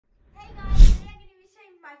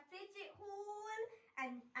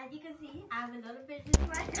can see, I have a lot of fidgets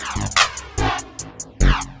right now.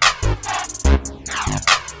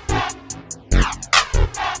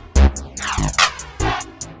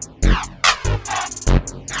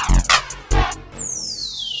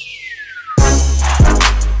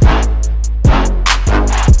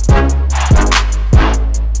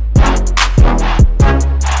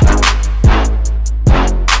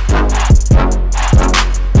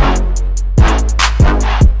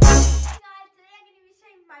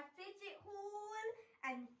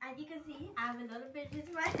 As you can see, I have a lot of fidgets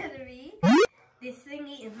in my gallery. This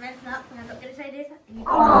thingy is messed up, so I'm not going to show this. You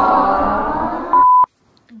can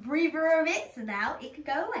breather of it, so now it can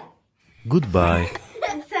go away. Goodbye.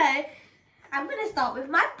 So, I'm going to start with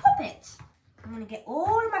my puppets. I'm going to get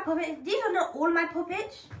all of my puppets. These are not all my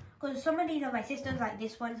puppets, because some of these are my sister's, like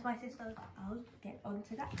this one's my sister's. I'll get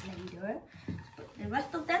onto that later. Put the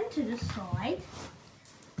rest of them to the side.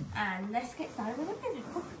 And let's get started with the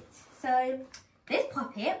fidget puppets. So, this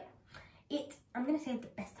puppet, I'm going to save the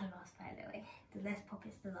best to last, by the way. The best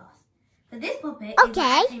puppet's the last. So this puppet is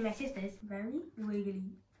actually my sister's. Very wiggly.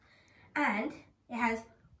 And it has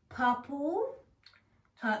purple,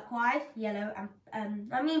 turquoise, yellow,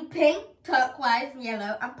 and pink, turquoise,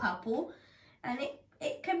 yellow, and purple. And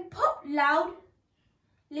it can pop loudly.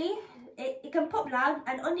 It can pop loud.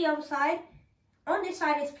 And on the other side, on this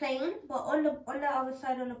side it's plain, but on the other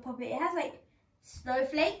side on the puppet, it has like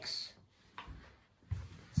snowflakes.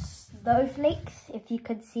 Snowflakes, if you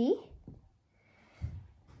could see.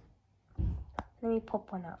 Let me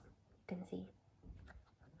pop one up. You can see.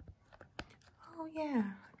 Oh yeah.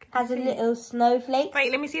 Has a little snowflake. Wait,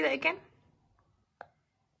 let me see that again.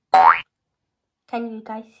 Can you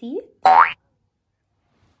guys see it?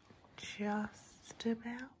 Just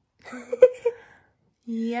about.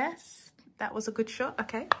 Yes, that was a good shot.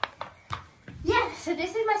 Okay. Yeah, so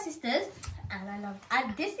this is my sister's, and I love it.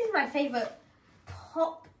 And this is my favourite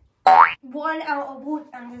pop one out of all.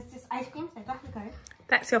 And there's this ice cream, so that can go.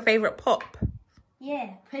 That's your favourite pop?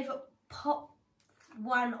 Yeah, favourite pop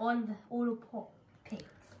one on all the pop pits.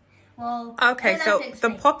 Well, okay, so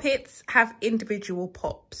the poppets have individual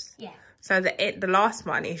pops. Yeah. So the last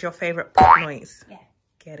one is your favourite pop noise. Yeah.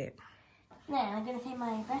 Get it. Now I'm gonna take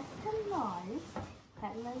my best and last.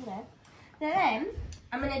 That one there. Then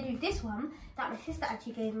I'm gonna do this one that my sister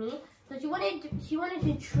actually gave me. So she wanted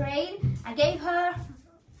to trade. I gave her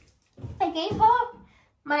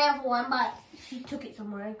my other one, but she took it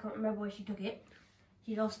somewhere. I can't remember where she took it.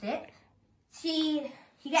 She lost it. She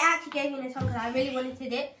actually gave me this one because I really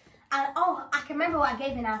wanted it. And oh, I can remember what I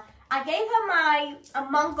gave her now. I gave her my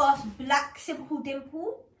Among Us Black Simple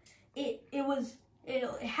Dimple. It was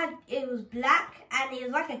black and it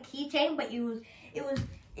was like a keychain, but it was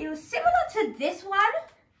similar to this one,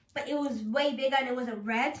 but it was way bigger and it wasn't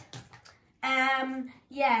red.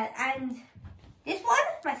 Yeah, and this one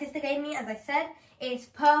my sister gave me, as I said, is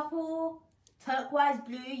purple, turquoise,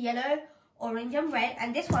 blue, yellow, orange, and red.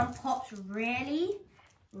 And this one pops really,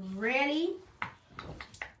 really,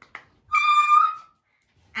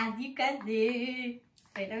 as you can see.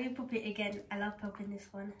 Wait, let me pop it again. I love popping this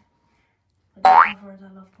one. But the other ones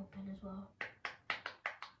I love popping as well.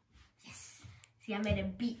 Yes. See, I made a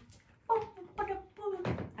beat.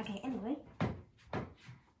 Okay, anyway.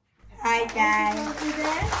 Hi guys.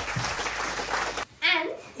 And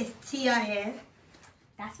it's Tia here.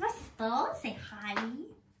 That's my sister. Say hi.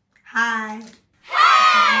 Hi.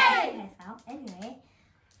 Hi. Anyway,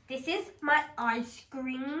 this is my ice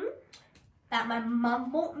cream that my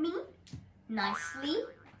mum bought me nicely.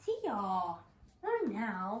 Tia. Oh,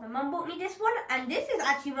 now my mum bought me this one, and this is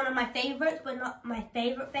actually one of my favorites, but not my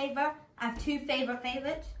favorite. I have two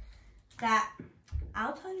favorites that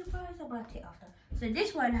I'll tell you guys about it after. So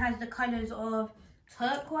this one has the colors of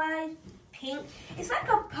turquoise, pink. It's like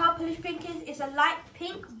a purplish pink. It's a light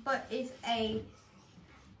pink, but it's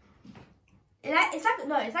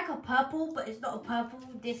like a purple, but it's not a purple.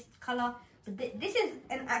 This color. But this is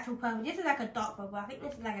an actual purple. This is like a dark purple. I think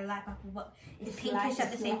this is like a light purple, but it's pinkish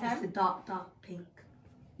at the same time. It's a dark pink.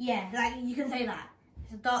 Yeah, like you can say that.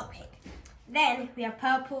 It's a dark pink. Then we have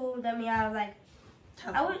purple. Then we have like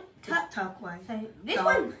turquoise. So this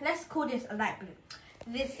one, let's call this a light blue.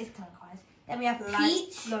 This is turquoise. Then we have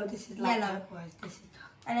peach. No, this is light yellow. turquoise. This is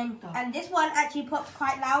dark. And then dark. and this one actually pops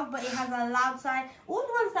quite loud, but it has a loud side. All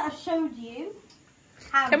the ones that I showed you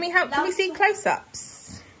have. Can we see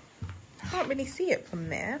close-ups? I can't really see it from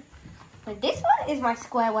there. So this one is my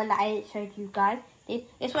square one that I showed you guys.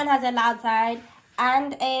 This one has a loud side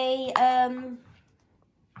and a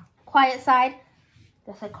quiet side.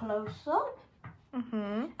 That's a close-up.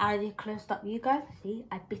 I did close-up, you guys. See,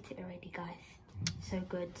 I bit it already, guys. So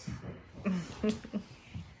good.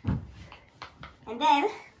 And then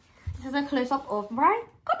this is a close-up of my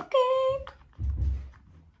cupcake.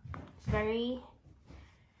 It's very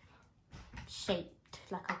shaped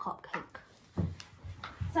like a cupcake.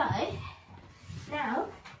 So now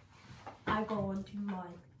I go on to my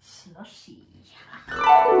slushy.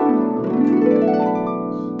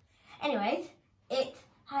 Anyways, it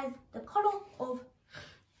has the colour of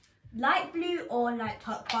light blue or light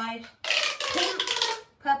turquoise, pink,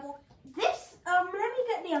 purple. This, let me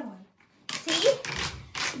get the other one. See,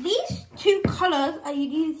 these two colours, I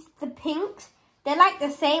use the pinks. They're like the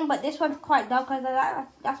same, but this one's quite dark.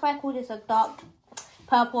 That's why I call this a dark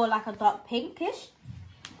purple, like a dark pinkish.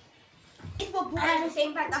 It's what bought in the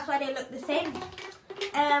same bag. That's why they look the same.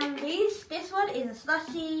 This one is a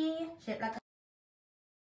slushy, shaped like a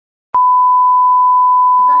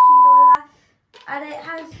slushy and all that. And it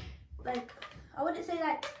has like, I wouldn't say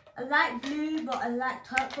like a light blue, but a light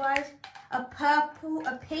turquoise, a purple,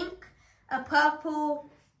 a pink, a purple,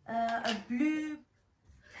 a blue.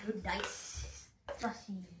 So nice,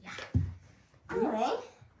 slushy. Yeah. Anyway,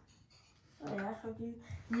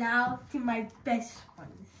 now to my best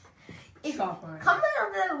ones. Comment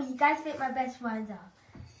down below what you guys think my best ones are.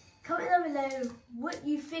 Comment down below what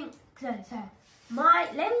you think. So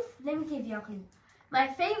let me give you a clue. My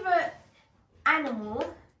favourite animal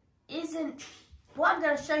isn't what I'm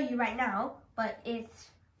going to show you right now, but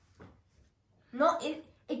it's not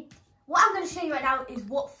what I'm going to show you right now is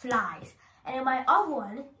what flies, and then my other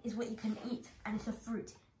one is what you can eat, and it's a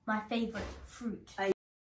fruit. My favourite fruit.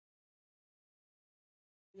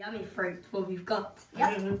 Yummy fruit. What we've got.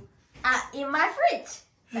 Yep. In my fridge.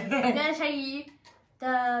 So I'm going to show you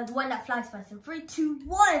the one that flies first. In 3, 2,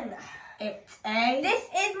 1. This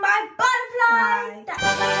is my butterfly.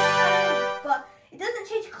 But it doesn't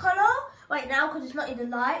change colour right now because it's not in the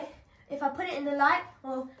light. If I put it in the light,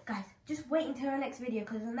 well, guys, just wait until our next video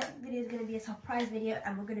because the next video is going to be a surprise video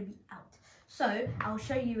and we're going to be out. So I'll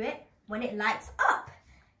show you it when it lights up.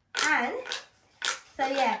 And so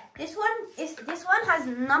yeah, this one has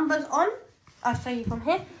numbers on. I'll show you from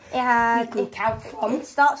here. It has. You can count from. It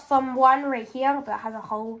starts from 1 right here, but it has a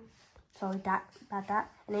hole. Sorry, that. And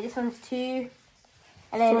then this one's 2,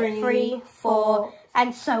 and then 3, 4,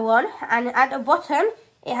 and so on. And at the bottom,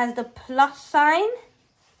 it has the plus sign,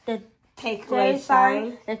 the takeaway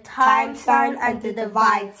sign, the time sign, and the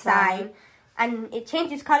divide sign. And it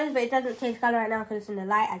changes colours, but it doesn't change colour right now because it's in the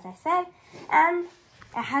light, as I said. And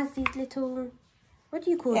it has these little. What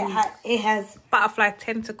do you call these? It has butterfly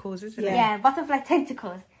tentacles, isn't it? Yeah, butterfly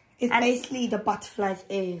tentacles. It's basically the butterfly's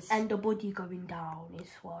ears. And the body going down is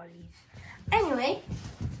swirlies. Anyway,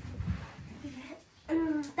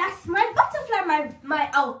 that's my butterfly.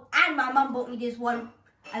 And my mum bought me this one.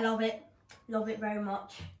 I love it. Love it very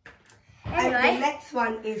much. Anyway. And the next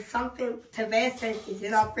one is something Taveah said is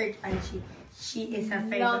in our fridge and she is her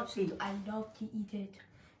favourite food. I love to eat it.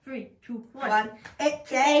 3, 2, 1.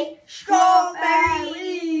 It's a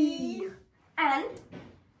strawberry. And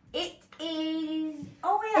it is,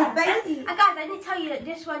 oh yeah, and guys, I didn't tell you that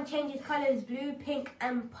this one changes colours blue, pink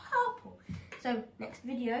and purple. So next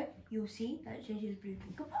video, you'll see that it changes blue,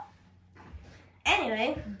 pink and purple.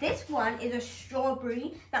 Anyway, this one is a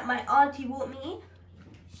strawberry that my auntie bought me.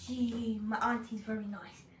 My auntie's very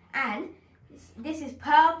nice. And this is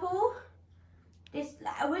purple. This,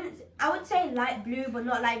 I would say light blue, but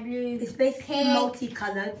not light blue. It's basically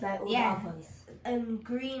multicoloured, like all the others.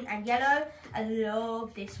 Green and yellow. I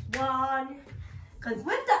love this one. Because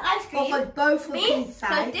with the ice cream, both of these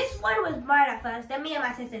sides. So this one was mine at first. Then me and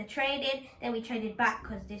my sister traded. Then we traded back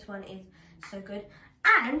because this one is so good.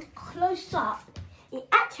 And close up, it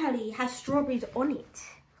actually has strawberries on it.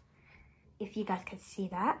 If you guys can see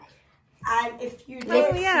that. And if you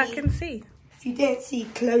I can see. If you didn't see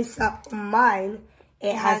close up on mine,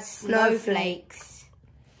 it has snowflakes.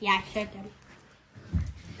 Yeah, I showed them.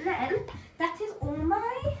 Then that is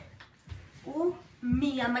all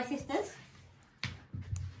me and my sisters.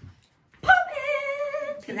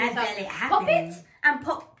 Pop-It! Pop-It and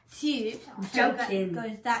Pop-Tubes. I'm joking.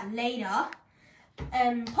 Goes that later.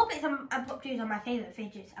 Pop-Its and Pop-Tubes are my favourite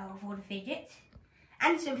fidgets out of all the fidgets.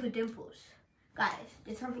 And Simple Dimples. Guys,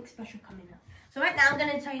 there's something special coming up. So right now I'm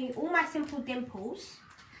going to tell you all my Simple Dimples.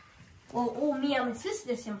 Well, all me and my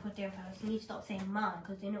sister's Simple Dimples. You need to stop saying mine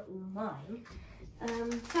because they're not all mine.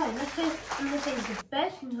 So let's say, I'm going to say the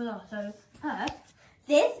best ones are. So first,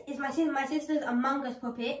 this is my sister's Among Us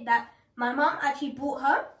puppet that my mum actually bought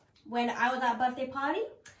her when I was at a birthday party.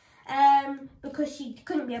 Because she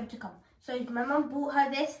couldn't be able to come. So my mum bought her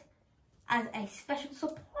this as a special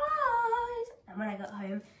surprise. And when I got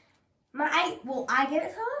home, I gave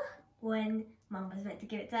it to her when Mum was meant to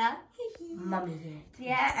give it to her. Mummy did.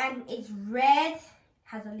 Yeah, and it's red.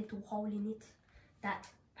 Has a little hole in it that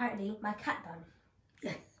apparently my cat done.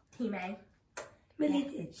 Yes. Tia-Mai. Millie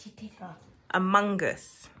did. She did. Among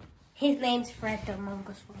Us. His name's Fred, the Among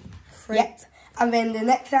Us one. Fred. Yep. And then the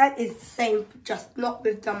next side is the same, just not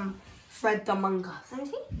with Fred the Among Us. Let me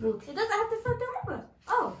see. It doesn't have the Fred the Among Us.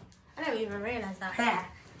 Oh, I never even realised that. Yeah.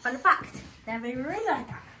 Fun fact. Never even realised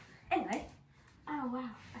that. Anyway. Oh wow,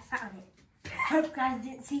 I sat on it. Hope you guys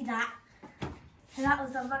didn't see that. So that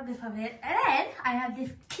was the Among Us of it. And then I have this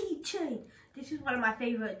keychain. This is one of my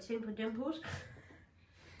favourite Simple Dimples.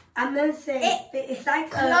 I'm gonna say it's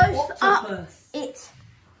like an Close up. octopus. It's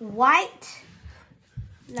white,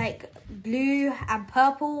 like blue and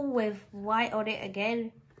purple with white on it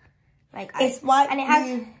again. Like It's white, and it blue,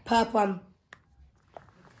 has purple, and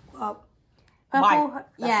purple. white.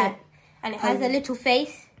 Yeah, That's it. and it has a little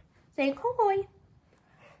face saying "Hi,"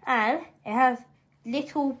 and it has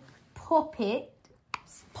little puppet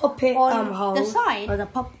Puppet on holes. the side. Or the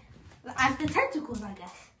puppet. as the tentacles, I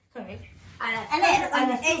guess. Sorry. And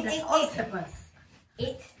then octopus.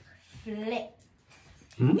 It flips.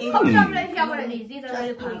 Mm. Comment down below if you have one of these. These are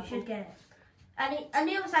really cool. You should get it. And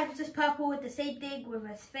the other side is just purple with the same thing with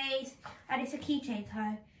his face, and it's a keychain.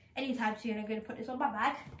 So anytime soon, I'm going to put this on my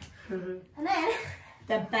bag. Mm-hmm. And then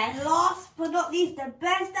The best. last but not least, the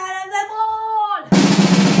best out of them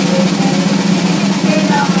all.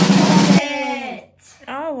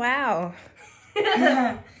 Oh, wow.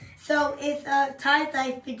 So it's a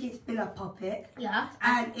tie-dye fidget spinner puppet. Yeah.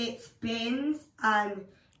 And it spins, and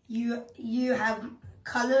you have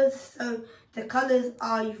colours. So the colours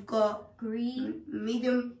are, you've got Green.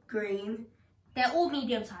 medium green, They're all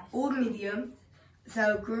medium size. all medium.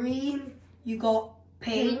 So green, you got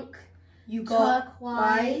pink, you got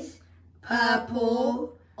Turquoise,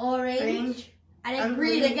 purple, orange, and then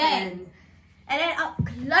green again. And then up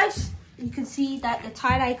close, you can see that the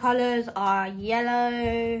tie-dye colours are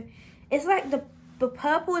yellow. It's like the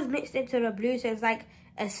purple is mixed into the blue, so it's like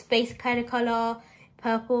a space kind of colour.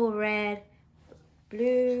 Purple, red,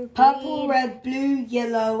 blue, Purple, green, red, blue,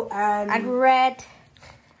 yellow, and red.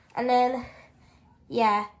 And then,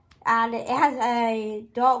 yeah. And it has a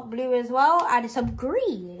dark blue as well, and some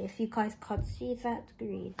green, if you guys can't see that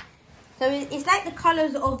green. So it's like the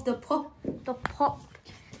colours of the pop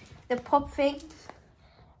things.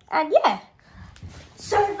 And yeah.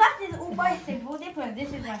 So that is all my Simple Dimple.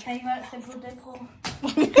 This is my favourite Simple Dimple.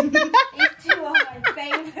 These two are my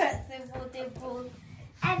favourite Simple Dimples.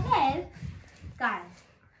 And then, guys,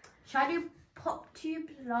 should I do pop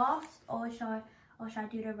tubes last, or should I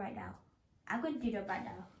do them right now? I'm going to do them right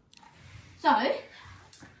now. So,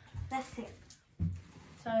 let's see.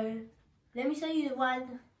 So, let me show you the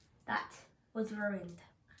one that was ruined.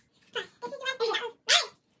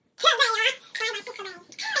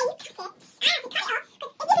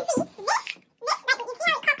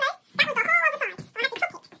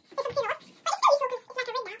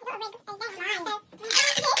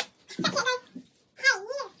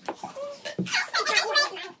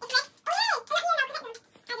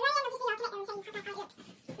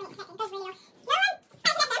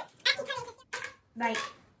 Like,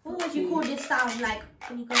 what would you call this sound like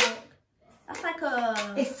when you go like, that's like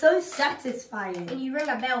a... it's so satisfying. when you ring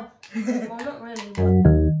a bell. Well, not really, but...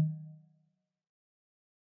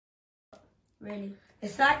 Really.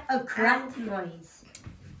 It's like a cracked noise.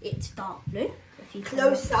 It's dark blue. If you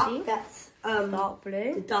Close can up, see. that's Dark the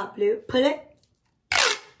blue. dark blue. Pull it,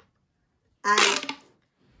 and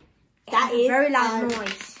that is Very loud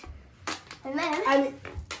noise. And then... And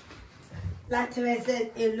like Taveah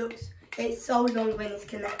said, it's so long when it's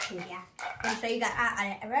connected. yeah. I'll show you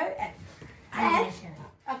that at arrow.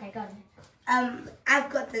 Okay, go on. I've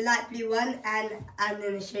got the light blue one, and I'm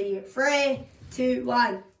gonna show you 3, 2,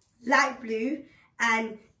 1. Light blue,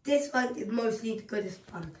 and this one is mostly the goodest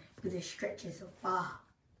one because it stretches so far.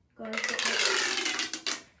 Go on,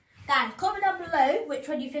 guys, comment down below which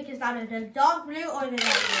one you think is louder, the dark blue or the light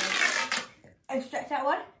blue. And stretch that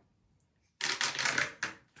one.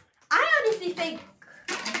 I honestly think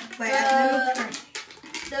Wait, let me try.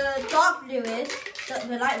 the dark blue is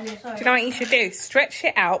the light blue. Sorry. Do you know what you should do? Stretch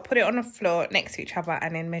it out, put it on the floor next to each other,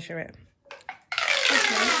 and then measure it.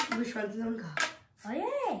 Which one's longer? Oh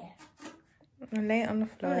yeah. And lay it on the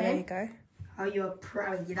floor. Okay. There you go. Oh, you're a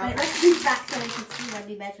pro. You know. Wait, let's move back so we can see when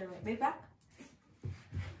we measure it. Move back.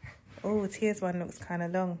 Oh, Tia's one looks kind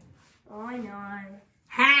of long. Oh, I know.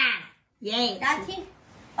 Ha! Yay! That's it.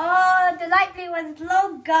 Oh, the light blue one's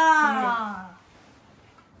longer.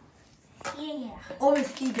 Yeah.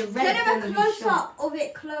 Obviously, the red Show them one a is close short. up of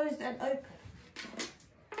it closed and open.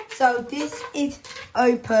 So this is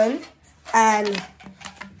open, And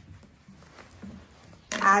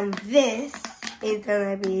this is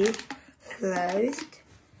gonna be closed.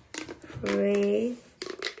 3,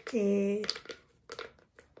 2.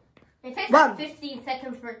 It takes One. like 15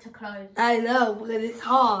 seconds for it to close. I know, because it's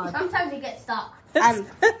hard. Sometimes it gets stuck.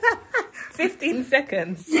 15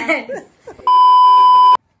 seconds. Yes.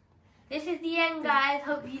 This is the end, guys.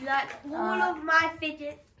 Hope you liked all of my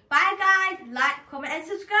fidgets. Bye, guys. Like, comment, and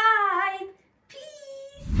subscribe.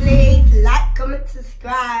 Peace. Please like, comment,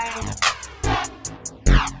 subscribe.